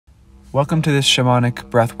Welcome to this Shamanic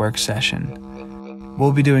Breathwork session.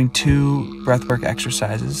 We'll be doing 2 breathwork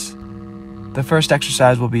exercises. The first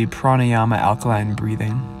exercise will be Pranayama alkaline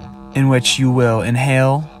breathing, in which you will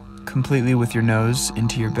inhale completely with your nose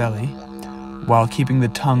into your belly, while keeping the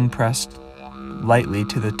tongue pressed lightly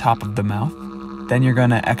to the top of the mouth. Then you're going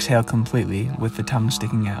to exhale completely with the tongue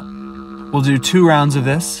sticking out. We'll do 2 rounds of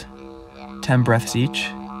this, 10 breaths each.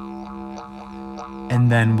 And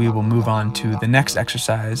then we will move on to the next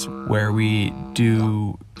exercise where we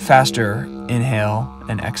do faster inhale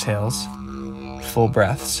and exhales, full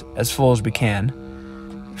breaths, as full as we can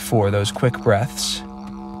for those quick breaths.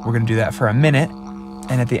 We're going to do that for a minute,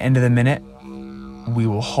 and at the end of the minute, we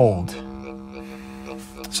will hold.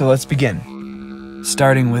 So let's begin.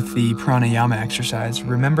 Starting with the pranayama exercise,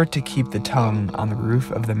 remember to keep the tongue on the roof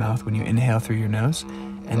of the mouth when you inhale through your nose,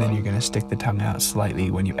 and then you're going to stick the tongue out slightly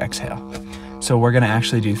when you exhale. So we're going to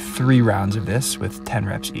actually do 3 rounds of this with 10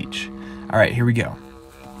 reps each. All right, here we go.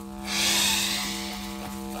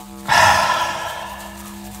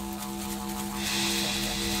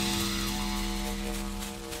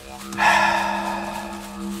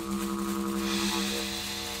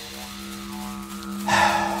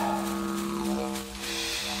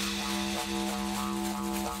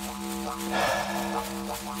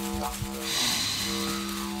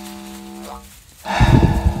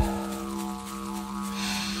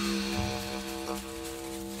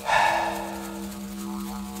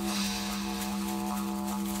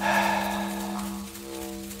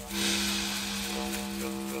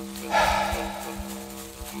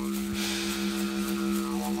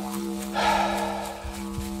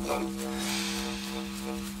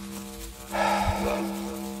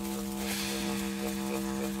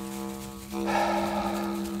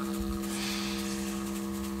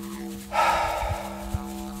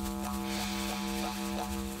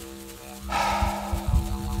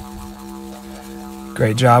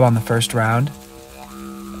 Great job on the first round.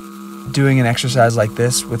 Doing an exercise like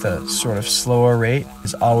this with a sort of slower rate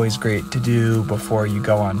is always great to do before you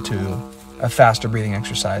go on to a faster breathing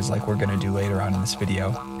exercise like we're going to do later on in this video.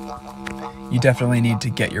 You definitely need to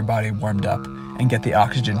get your body warmed up and get the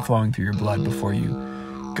oxygen flowing through your blood before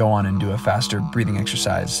you go on and do a faster breathing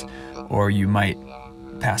exercise, or you might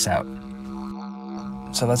pass out.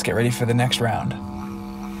 So let's get ready for the next round.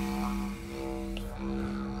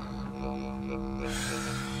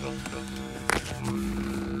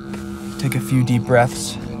 Take a few deep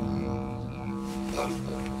breaths.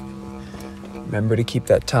 Remember to keep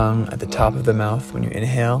that tongue at the top of the mouth when you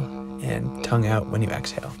inhale and tongue out when you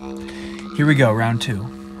exhale. Here we go, round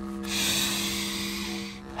 2.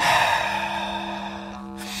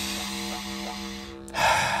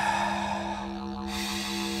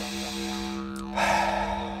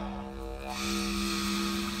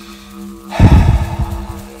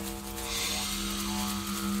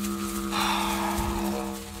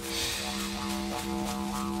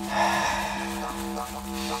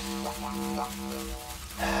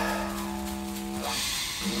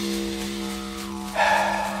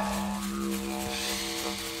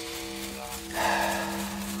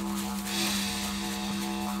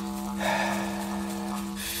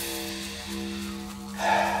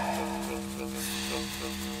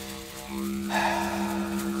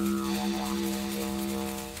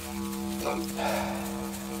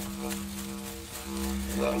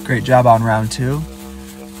 Great job on round 2.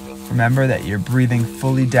 Remember that you're breathing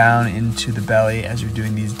fully down into the belly as you're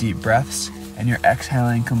doing these deep breaths, and you're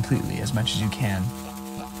exhaling completely as much as you can.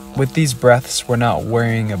 With these breaths, we're not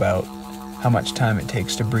worrying about how much time it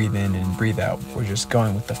takes to breathe in and breathe out. We're just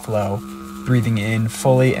going with the flow, breathing in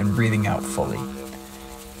fully and breathing out fully.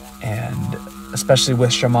 And especially with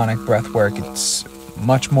shamanic breath work, it's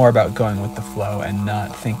much more about going with the flow and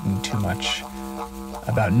not thinking too much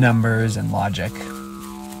about numbers and logic,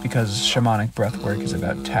 because shamanic breath work is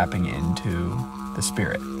about tapping into the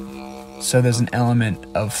spirit. So there's an element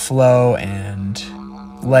of flow and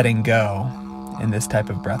letting go in this type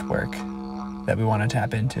of breath work that we want to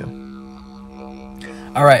tap into.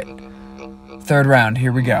 All right, 3rd round,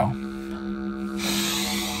 here we go.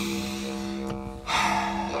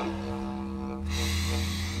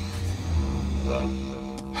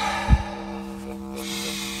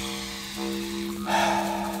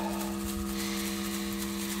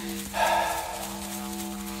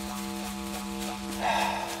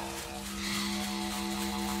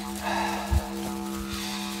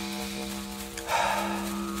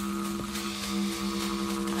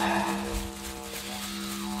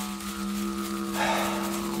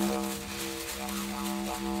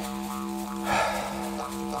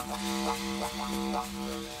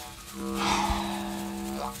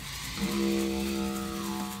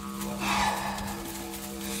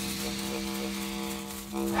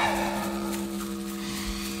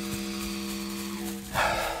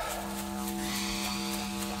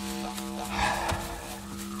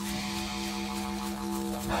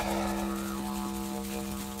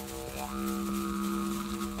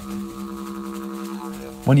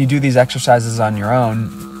 When you do these exercises on your own,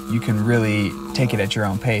 you can really take it at your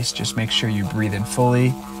own pace. Just make sure you breathe in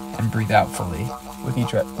fully and breathe out fully with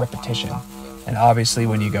each repetition. And obviously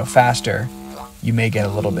when you go faster, you may get a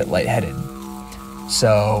little bit lightheaded.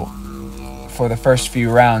 So for the first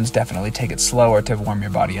few rounds, definitely take it slower to warm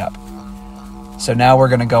your body up. So now we're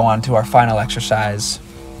going to go on to our final exercise,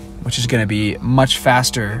 which is going to be much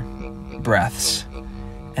faster breaths.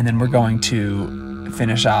 And then we're going to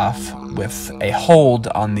finish off with a hold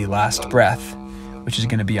on the last breath, which is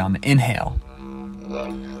going to be on the inhale.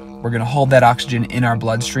 We're going to hold that oxygen in our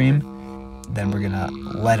bloodstream, then we're going to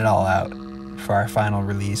let it all out for our final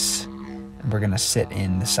release, and we're going to sit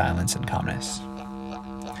in the silence and calmness.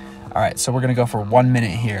 All right, so we're going to go for 1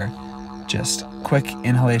 minute here, just quick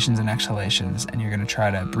inhalations and exhalations, and you're going to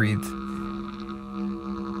try to breathe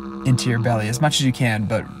into your belly as much as you can,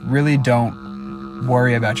 but really don't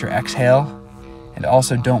worry about your exhale, and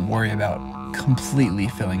also don't worry about completely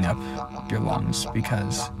filling up your lungs,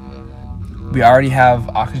 because we already have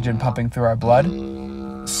oxygen pumping through our blood.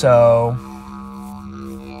 So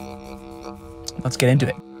let's get into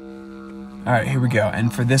it. All right, here we go.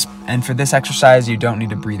 And for this exercise, you don't need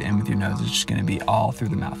to breathe in with your nose. It's just going to be all through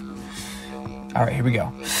the mouth. All right, here we go.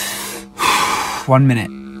 1 minute.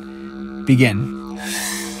 Begin.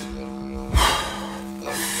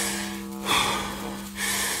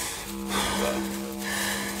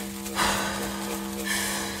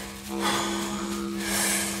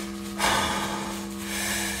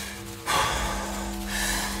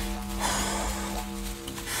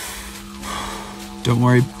 Don't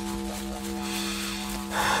worry.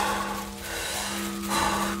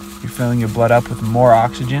 You're filling your blood up with more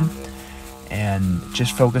oxygen, and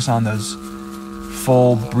just focus on those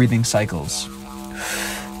full breathing cycles.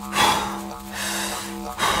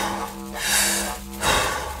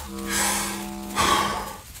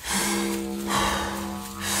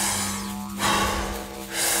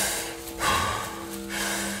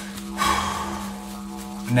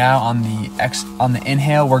 Now on the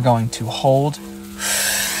inhale, we're going to hold.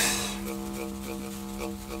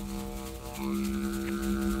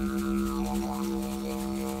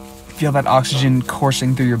 Feel that oxygen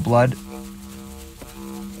coursing through your blood.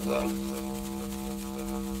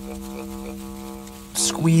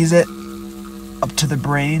 Squeeze it up to the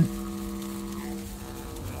brain.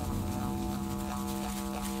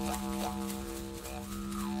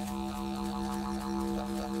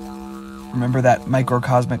 Remember that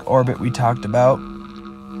microcosmic orbit we talked about,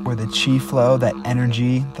 where the chi flow, that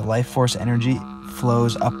energy, the life force energy,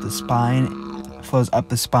 flows up the spine,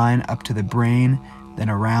 up to the brain, then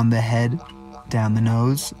around the head, down the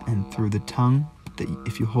nose, and through the tongue.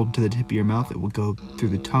 If you hold to the tip of your mouth, it will go through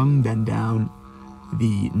the tongue, then down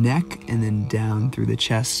the neck, and then down through the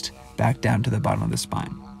chest, back down to the bottom of the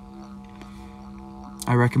spine.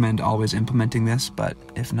 I recommend always implementing this, but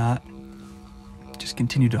if not, just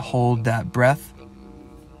continue to hold that breath,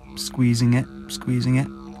 squeezing it.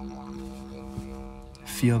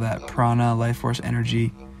 Feel that prana, life force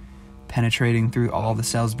energy, penetrating through all the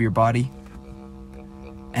cells of your body.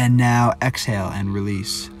 And now exhale and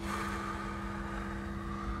release.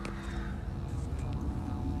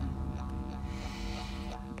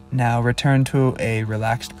 Now return to a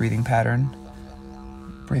relaxed breathing pattern,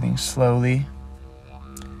 breathing slowly,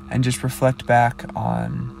 and just reflect back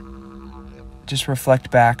on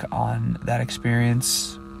that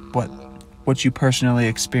experience, what you personally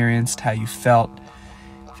experienced, how you felt,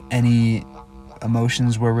 if any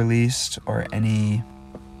emotions were released or any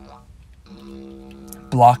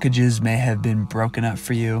blockages may have been broken up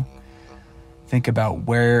for you. Think about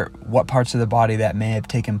what parts of the body that may have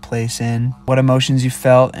taken place in, what emotions you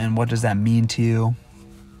felt, and what does that mean to you.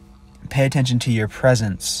 Pay attention to your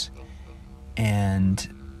presence and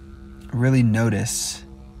really notice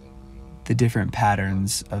the different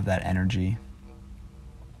patterns of that energy.